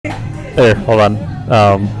Here, hold on.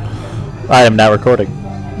 I am now recording.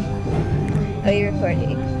 Oh, you're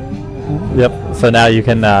recording. Yep. So now you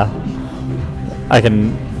can, I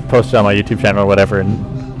can post it on my YouTube channel or whatever, and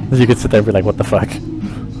you can sit there and be like, "What the fuck?"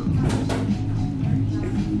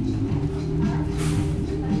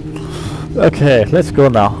 Okay, let's go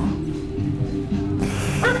now.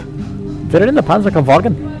 Put it in the Panzer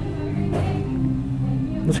Fun.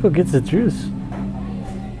 Let's go get the juice.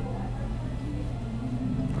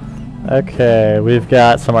 Okay, we've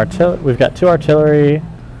got some we've got 2 artillery,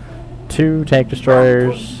 2 tank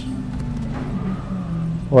destroyers.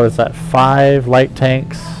 What is that? 5 light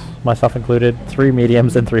tanks, myself included, 3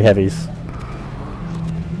 mediums and 3 heavies.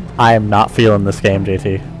 I am not feeling this game,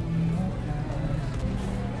 JT.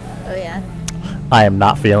 Oh yeah? I am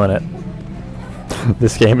not feeling it.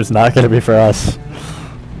 This game is not going to be for us.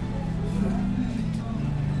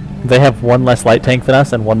 They have 1 less light tank than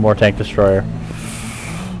us and 1 more tank destroyer.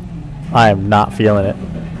 I am not feeling it.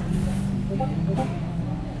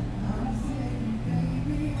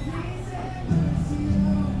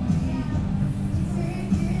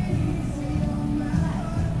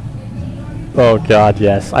 Oh god,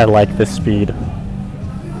 yes, I like this speed.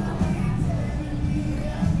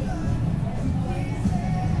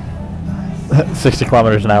 $60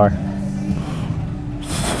 kilometers an hour.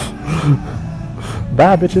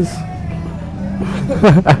 Bye, bitches.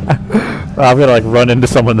 I'm gonna like run into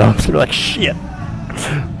someone though. It's gonna be like shit.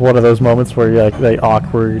 One of those moments where you're like they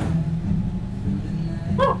awkward.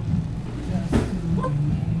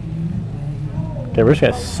 Okay, we're just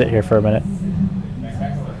gonna sit here for a minute.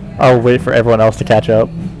 I'll wait for everyone else to catch up.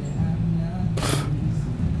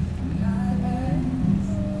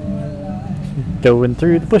 Going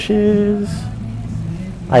through the bushes.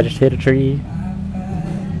 I just hit a tree.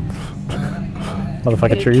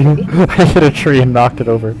 Motherfucking tree. I hit a tree and knocked it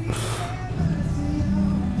over.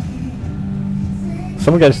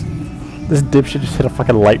 Someone guys, this dipshit just hit a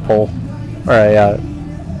fucking light pole. Or a,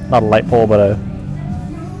 not a light pole, but a...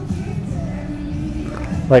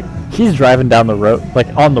 Like, he's driving down the road, like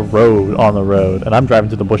on the road, and I'm driving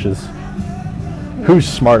through the bushes. Who's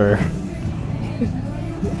smarter?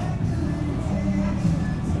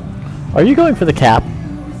 Are you going for the cap?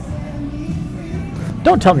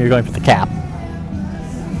 Don't tell me you're going for the cap.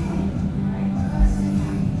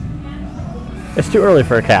 It's too early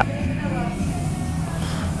for a cap.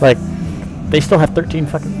 Like, they still have 13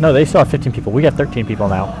 fucking... No, they still have 15 people. We have 13 people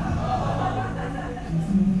now.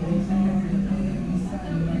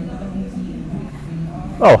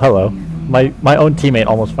 Oh, hello. My own teammate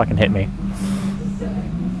almost fucking hit me.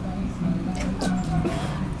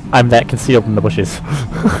 I'm that concealed in the bushes.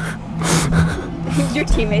 Your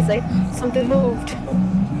teammate's like, something moved.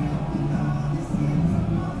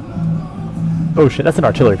 Oh shit, that's an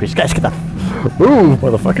artillery piece. Guys, get the... Ooh,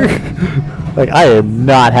 motherfucker. Like, I am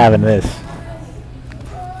not having this.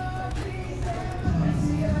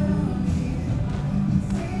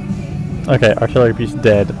 Okay, artillery piece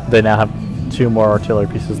dead. They now have 2 more artillery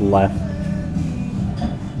pieces left.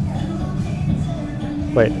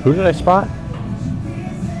 Wait, who did I spot?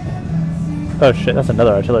 Oh shit, that's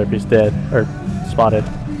another artillery piece dead. Or spotted.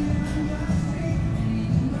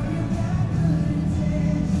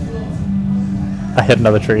 I hit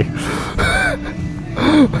another tree.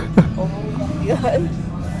 Oh my god.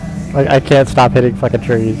 Like, I can't stop hitting fucking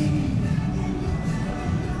trees.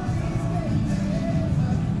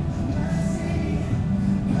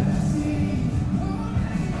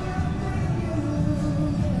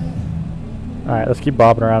 Alright, let's keep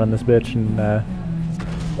bobbing around in this bitch and,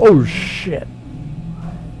 oh shit!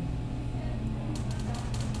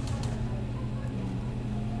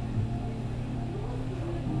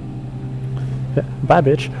 Bye,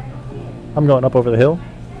 bitch. I'm going up over the hill.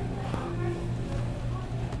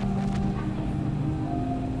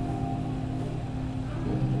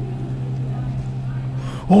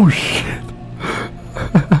 Oh shit!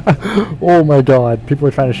 Oh my god, people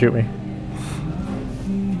are trying to shoot me.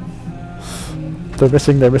 They're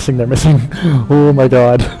missing, they're missing, they're missing. Oh my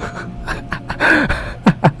god.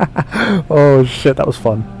 Oh shit, that was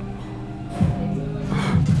fun.